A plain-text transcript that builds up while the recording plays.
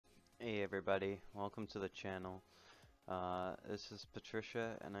Hey everybody, welcome to the channel. This is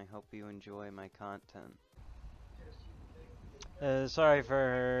Patricia, and I hope you enjoy my content. Sorry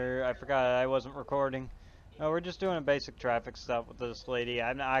for I forgot I wasn't recording. We're just doing a basic traffic stop with this lady. I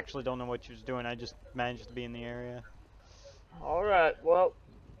actually don't know what she was doing. I just managed to be in the area. Alright, well,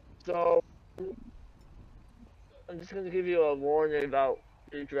 so I'm just going to give you a warning about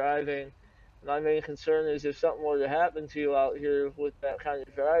your driving. My main concern is if something were to happen to you out here with that kind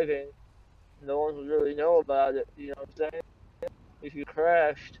of driving, no one would really know about it. You know what I'm saying? If you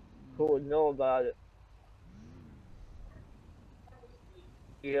crashed, who would know about it?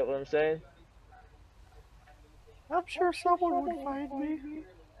 You get what I'm saying? I'm sure someone would find me.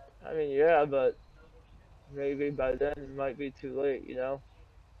 I mean, yeah, but maybe by then it might be too late, you know?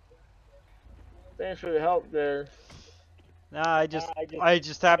 Thanks for the help there. Nah, I just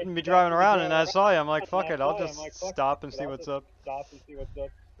happened to be driving around and I saw you. I'm like, fuck it, I'll just stop and see what's up.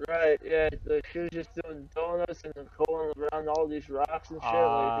 Right, yeah, like she was just doing donuts and going around all these rocks and shit.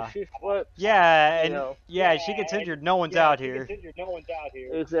 Like, if she flips, Yeah, you and know. yeah, she gets injured. No one's out here.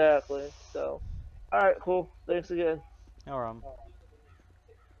 Exactly. So, alright, cool. Thanks again. Alright.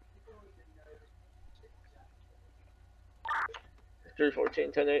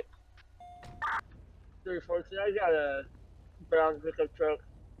 314, 10-8. 314, I got a brown pickup truck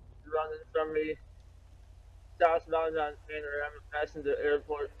running from me southbound on Panorama, passing the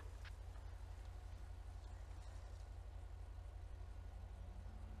airport.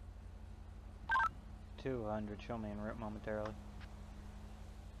 200, show me en route momentarily.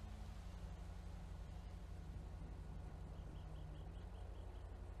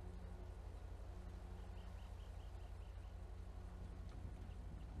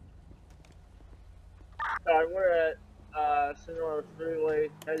 We're at Sonora Freeway,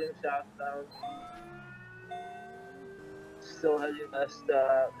 heading southbound. Still heading west,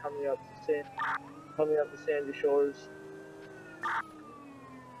 coming up to Sandy Shores.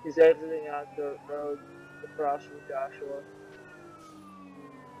 He's exiting on Dirt Road across from Joshua.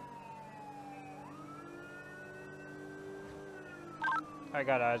 I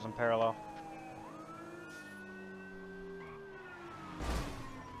got eyes on parallel.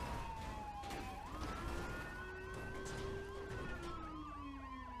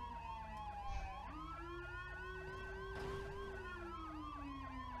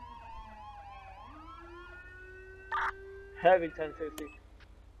 Heavy 1050.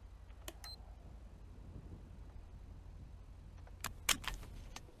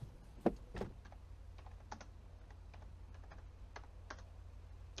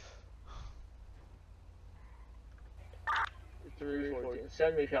 It's 314.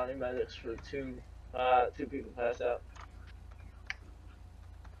 Send me county medics for two people passed out.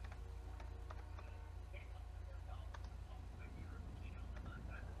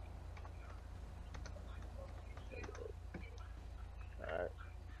 Alright.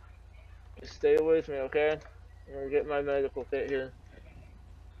 Just stay with me, okay? I'm gonna get my medical kit here.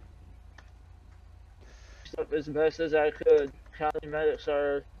 Up as best as I could. County medics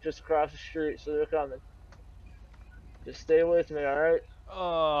are just across the street, so they're coming. Just stay with me, alright?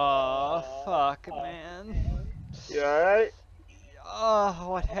 Oh, fuck, man. You alright? Oh,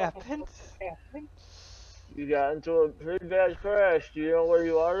 what happened? You got into a pretty bad crash. Do you know where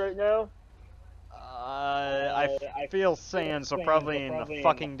you are right now? I feel sand, so probably in the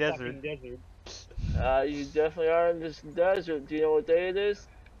fucking desert. You definitely are in this desert. Do you know what day it is?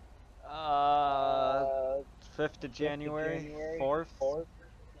 5th of January, 4th?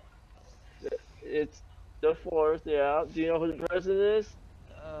 It's the 4th, yeah. Do you know who the president is?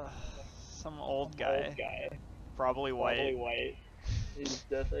 Some old guy. Probably white. He's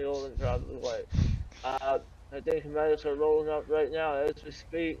definitely old and probably white. I think medics are rolling up right now as we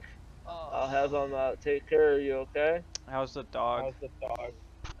speak. I'll have them take care of you, okay? How's the dog?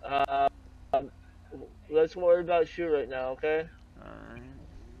 Let's worry about you right now, okay?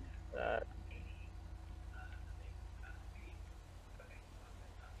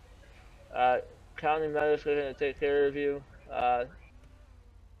 County medics are going to take care of you.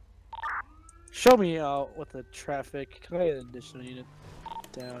 Show me with the traffic. Can I get an additional unit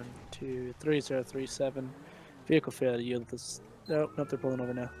down to 3037? Vehicle failure to yield this. Nope, they're pulling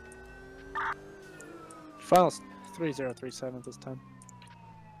over now. Final 3037 at this time.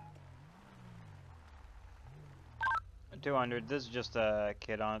 200, this is just a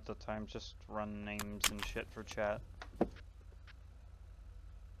kid on at the time, just run names and shit for chat.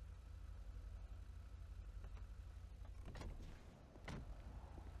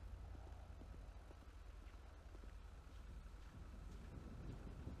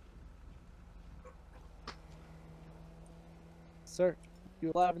 Sir,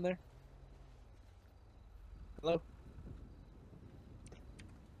 you alive in there? Hello?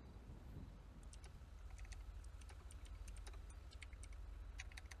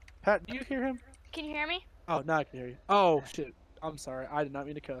 Pat, do you hear him? Can you hear me? Oh, now I can hear you. Oh, shit. I'm sorry. I did not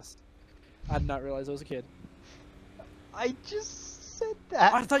mean to cuss. I did not realize I was a kid. I just said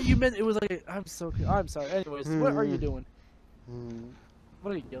that. I thought you meant it was like. I'm so. I'm sorry. Anyways, what are you doing?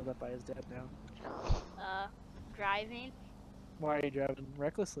 What are you yelled at by his dad now? Driving. Why are you driving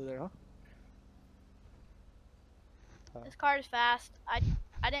recklessly there, huh? This car is fast. I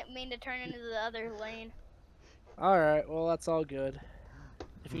didn't mean to turn into the other lane. All right. Well, that's all good.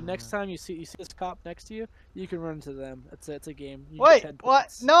 If you next time you see this cop next to you, you can run into them. It's a game. You get Wait, 10 what?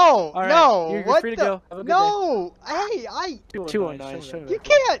 points. No, All right, no. you're What free to the? go. Have a good No, hey, day. 209. Show me you that.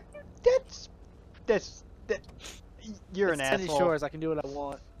 can't. That. You're It's an Tenny asshole. Shores. I can do what I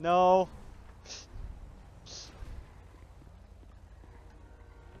want. No.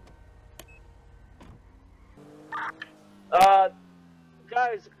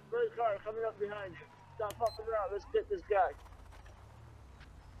 Guys, red car coming up behind you. Stop fucking around. Let's get this guy.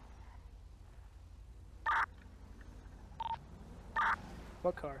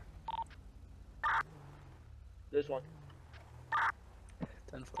 What car? This one.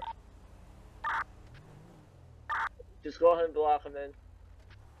 10-4. Just go ahead and block him in.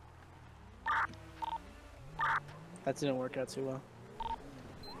 That didn't work out too well.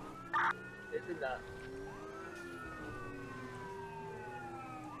 It did not.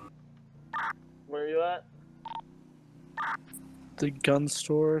 Where are you at? The gun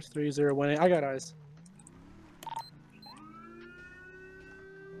store 3018. I got eyes.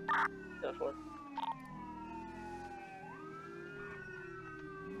 Definitely.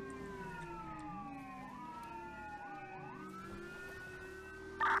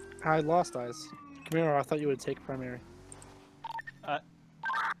 I lost eyes. Come here. I thought you would take primary. I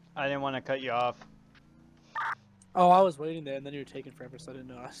didn't want to cut you off. Oh, I was waiting there, and then you were taking forever, so I didn't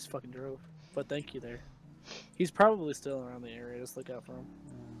know. I just fucking drove. But thank you there. He's probably still around the area. Just look out for him.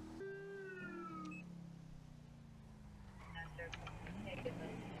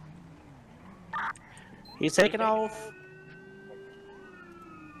 He's taking off.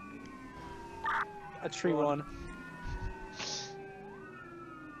 A tree one.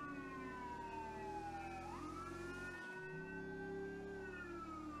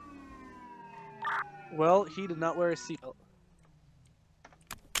 Well, he did not wear a seatbelt.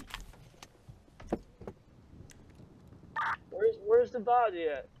 Where's the body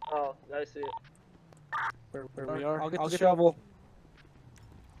at? Oh, I see it. Where we are. I'll get I'll the get shovel.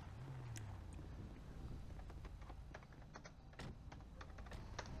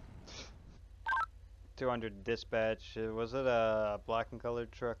 $200 dispatch. Was it a black and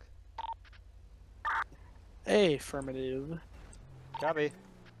colored truck? Affirmative. Copy.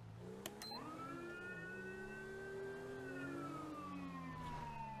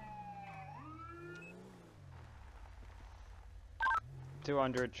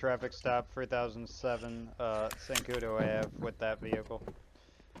 $200 traffic stop 3007 Sancudo Ave with that vehicle.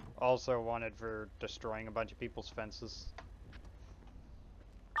 Also wanted for destroying a bunch of people's fences.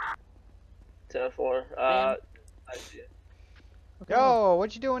 10-4. I see it. Yo,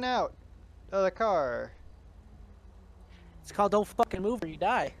 what you doing out of the car? It's called Don't Fucking Move or You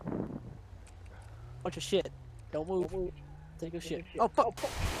Die. Bunch of shit. Don't move. Take a shit. Oh, fuck.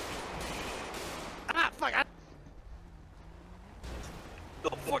 Ah, fuck. Oh,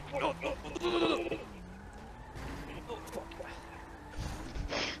 fuck. Oh, fuck.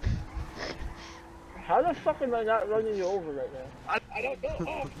 How the fuck am I not running you over right now? I don't know.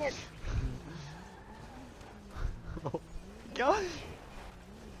 Oh, fuck. Gosh.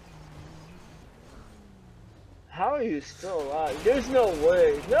 How are you still alive? There's no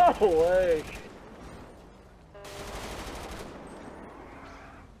way. No way.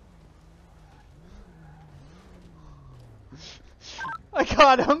 I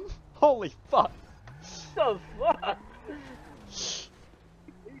got him. Holy fuck. What the fuck?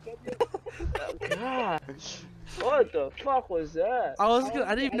 Oh, God. What the fuck was that? I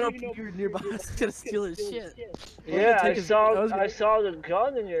didn't even know you were nearby. I was gonna steal his shit. Yeah, I saw the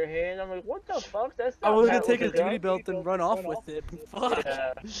gun in your hand. I'm like, what the fuck? That's I not was gonna that take was his a gun. duty belt and run off with it. Fuck.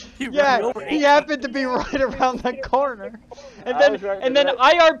 Yeah. He ran Yeah, over he me. happened to be right around that corner. And I was right then there.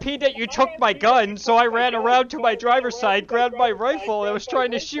 IRP'd that you took my gun, so I ran around to my driver's side, grabbed my rifle, and I was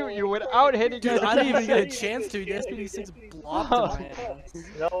trying to shoot you without hitting you. Dude, I didn't even get a chance to. The SPD6 blocked my ass.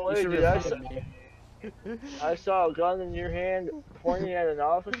 No way, You dude. should've me. I saw a gun in your hand pointing at an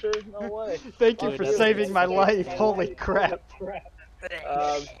officer. No way. Thank you Dude, for that's saving my life. Holy crap.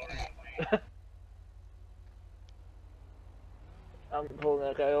 I'm pulling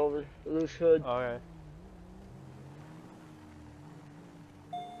that guy over. Loose hood. Okay.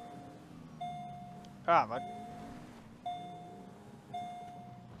 Ah, my.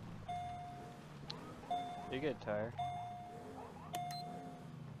 You get tired.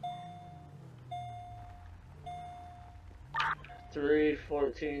 Three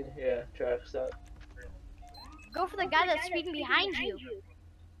 14. Yeah, traffic stop. Go for the guy that's speeding behind you.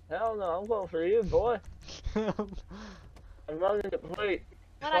 Hell no, I'm going for you, boy. I'm running the plate.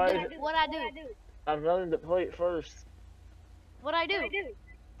 What I do? What I do? I'm running the plate first. What I do?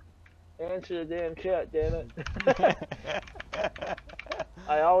 Answer the damn chat, damn it.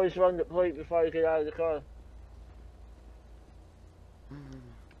 I always run the plate before I get out of the car.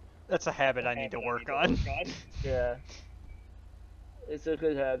 That's a habit I need to work on. Yeah. It's a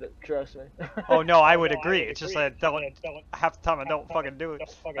good habit, trust me. Oh no, I would agree. It's just that half the time I don't fucking do it.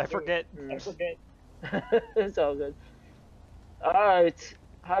 I forget. It's all good. Alright.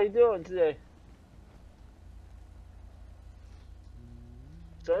 How you doing today?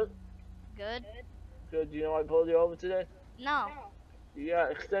 Sir? Good. Good. Do you know I pulled you over today? No. You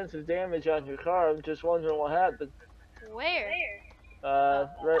got extensive damage on your car. I'm just wondering what happened. Where?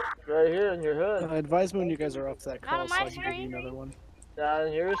 Right here in your hood. Advise me when you guys are off that Not call on so my I can give you screen. another one.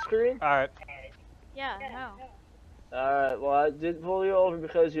 On your screen? Alright. Yeah. No. Alright, well I did pull you over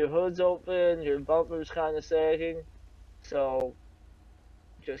because your hood's open, your bumper's kind of sagging. So,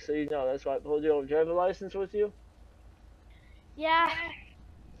 just so you know, that's why I pulled you over. Do you have a license with you? Yeah.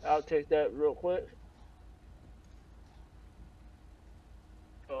 I'll take that real quick.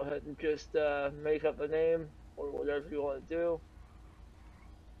 Go ahead and just make up a name or whatever you want to do.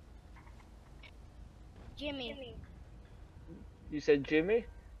 Jimmy. You said Jimmy?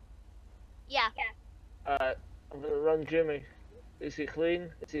 Yeah. Alright, I'm gonna run Jimmy. Is he clean?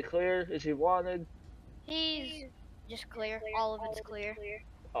 Is he clear? Is he wanted? He's just clear. All of it's clear.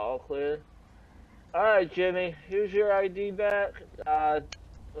 All clear. Alright, Jimmy, here's your ID back.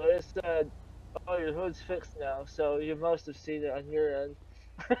 Like I said, oh, your hood's fixed now, so you must have seen it on your end.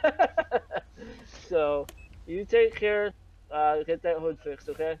 So, you take care, get that hood fixed,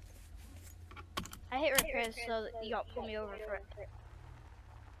 okay? I hit repairs so that you don't pull me over for it.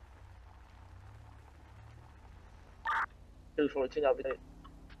 214, I'll be late.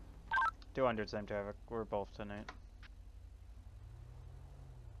 200 same traffic. We're both tonight.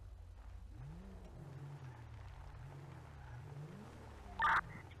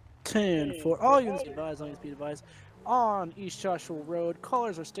 For all units advised, on speed advised. On East Joshua Road,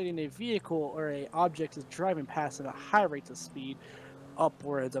 callers are stating a vehicle or a object is driving past at a high rate of speed,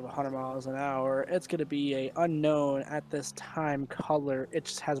 upwards of 100 miles an hour. It's going to be a unknown at this time color. It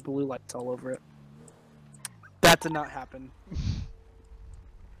just has blue lights all over it. That did not happen.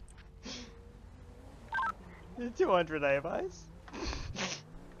 200 I advise.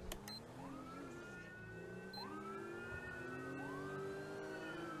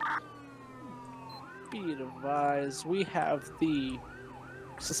 Be advised, we have the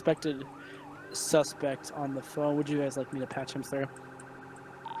suspect on the phone. Would you guys like me to patch him through?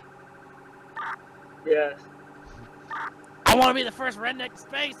 Yes. I want to be the first redneck in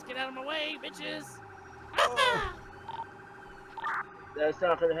space. Get out of my way, bitches. That's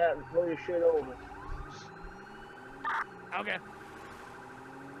not gonna happen. Pull your shit over. Okay.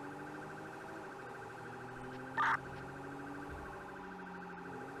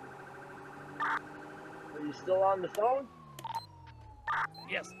 Are you still on the phone?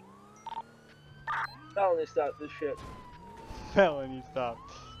 Yes. Felony stop this shit. Felony stop.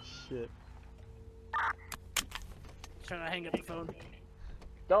 Shit. Trying to hang up the phone.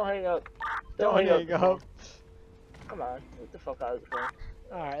 Don't hang up. Don't hang up. Come on, get the fuck out of the phone.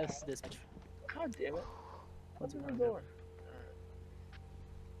 Alright, this is dispatch. God damn it. What's Open wrong the now? door.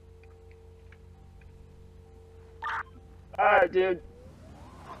 Alright, dude.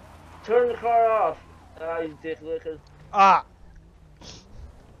 Turn the car off. Ah, you dick licker. Ah!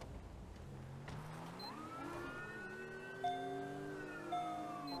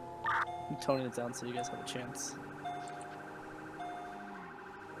 I'm toning it down so you guys have a chance.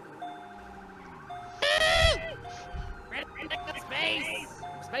 Redneck in space.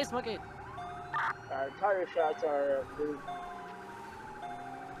 Space monkey. Alright, tire shots are approved.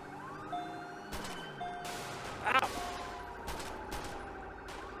 Ow.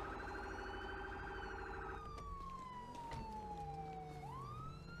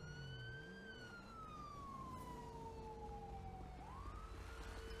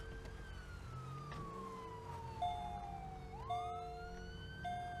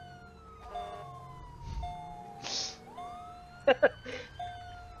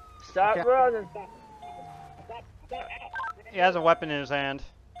 Stop Okay. running. He has a weapon in his hand.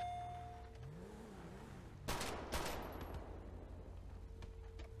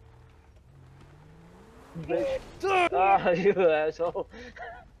 Bitch. Ah, you asshole.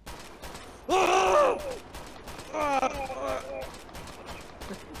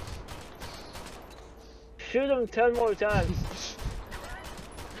 Shoot him 10 more times.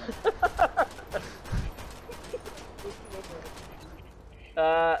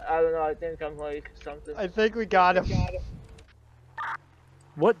 I don't know. I think I'm like something. I think we got him.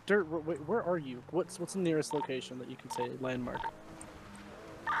 What dirt? Wait, where are you? What's the nearest location that you can say landmark?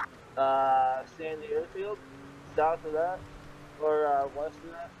 Sandy Airfield, south of that, or west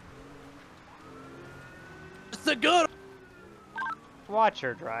of that. It's a good. Watch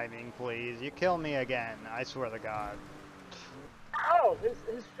your driving, please. You kill me again. I swear to God. Oh, his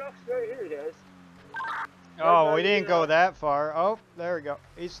truck's right here, guys. Oh, we didn't go that far. Oh, there we go.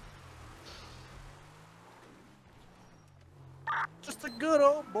 He's. Just a good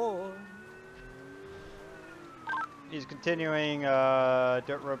old boy. He's continuing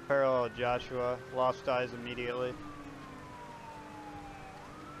dirt road parallel to Joshua. Lost eyes immediately.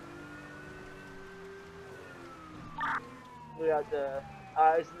 We got the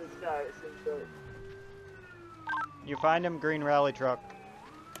eyes in the sky, it seems like. You find him, green rally truck.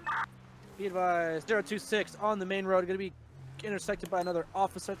 Be advised, 026 on the main road, going to be intersected by another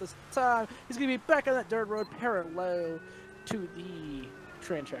officer at this time. He's going to be back on that dirt road parallel to the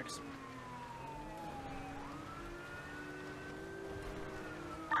train tracks.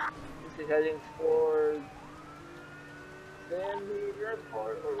 Is he heading toward Sandy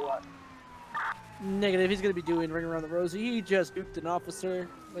Airport or what? Negative, he's going to be doing Ring Around the Rosie. He just duped an officer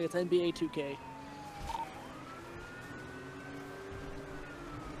like it's NBA 2K.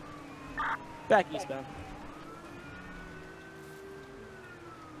 Back eastbound.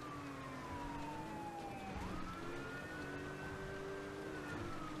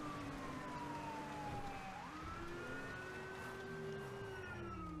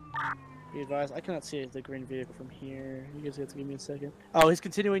 Be advised, I cannot see the green vehicle from here. You guys have to give me a second. Oh, he's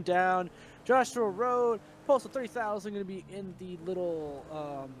continuing down Joshua Road. Postal 3000 going to be in the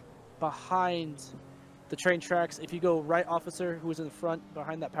little behind the train tracks. If you go right, officer, who is in the front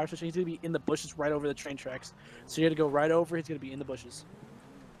behind that power station, he's going to be in the bushes right over the train tracks. So you got to go right over. He's going to be in the bushes.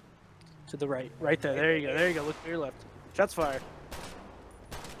 To the right. Right there. There you go. There you go. Look to your left. Shots fired.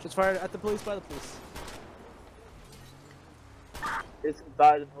 Shots fired at the police by the police. It's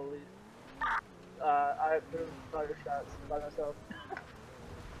by the police. I have been fire shots by myself.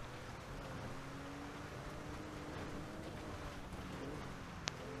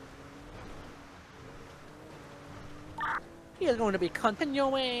 He is going to be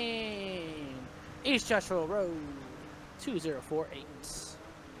continuing East Joshua Road 2048.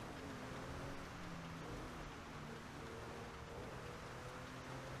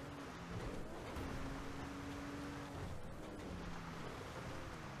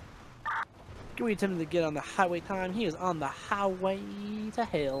 We attempt to get on the highway time. He is on the highway to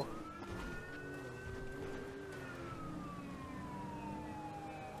hell.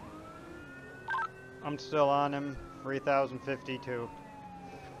 I'm still on him. 3052.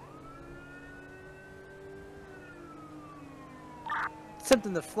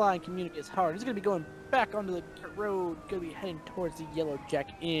 Attempting to fly and communicate is hard. He's going to be going back onto the dirt road. Going to be heading towards the Yellow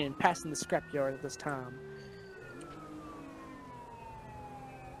Jack Inn, passing the scrapyard at this time.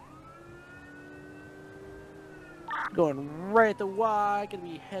 Going right at the Y, gonna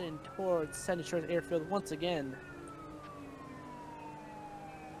be heading towards Sandy Shores Airfield once again.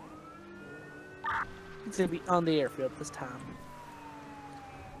 He's gonna be on the airfield this time.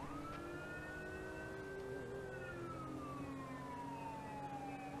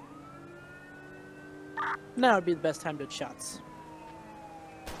 Now would be the best time to hit shots.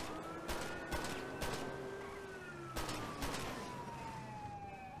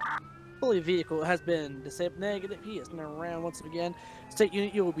 Fully vehicle has been disabled. Negative. He is turning around once again. State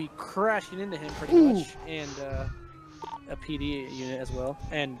unit, you will be crashing into him pretty much, and a PD unit as well,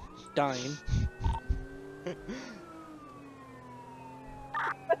 and dying.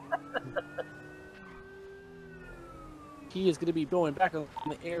 He is going to be going back on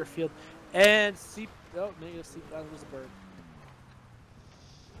the airfield, and negative seat. That was a bird.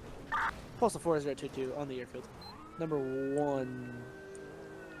 Postal 4022 on the airfield. Number 1.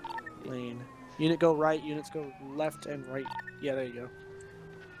 Lane. Unit go right, units go left and right. Yeah, there you go.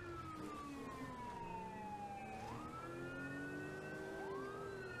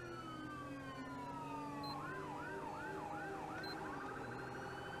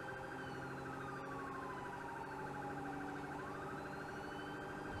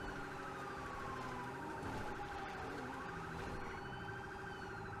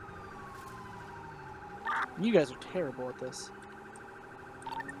 You guys are terrible at this.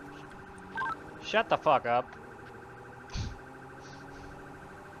 Shut the fuck up.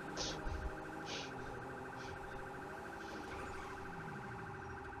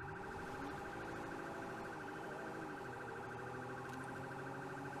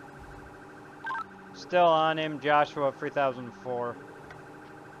 Still on him, Joshua 3004.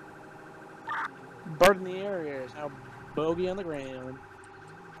 Bird in the area is now bogey on the ground.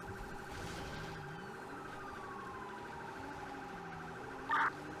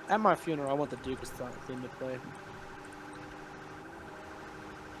 At my funeral, I want the Duke's theme to play.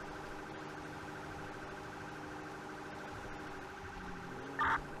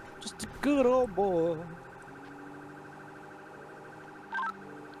 Just a good old boy.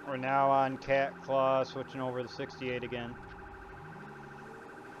 We're now on Cat Claw, switching over to 68 again.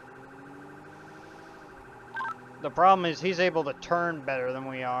 The problem is he's able to turn better than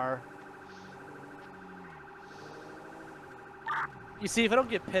we are. You see, if I don't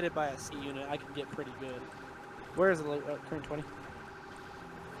get pitted by a C unit, I can get pretty good. Where is the current 20?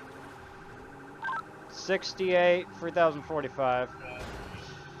 68, 3045.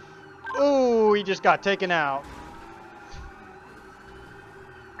 Ooh, he just got taken out.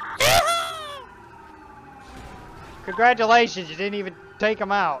 Congratulations, you didn't even take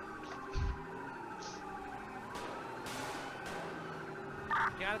him out.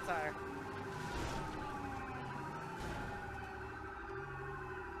 Got a tire.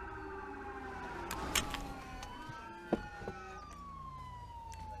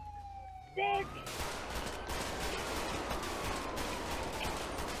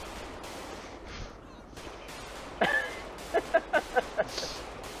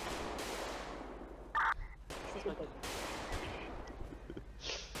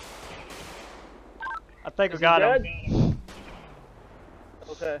 I think we Is he got dead? him.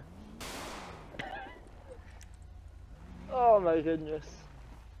 Okay. Oh my goodness.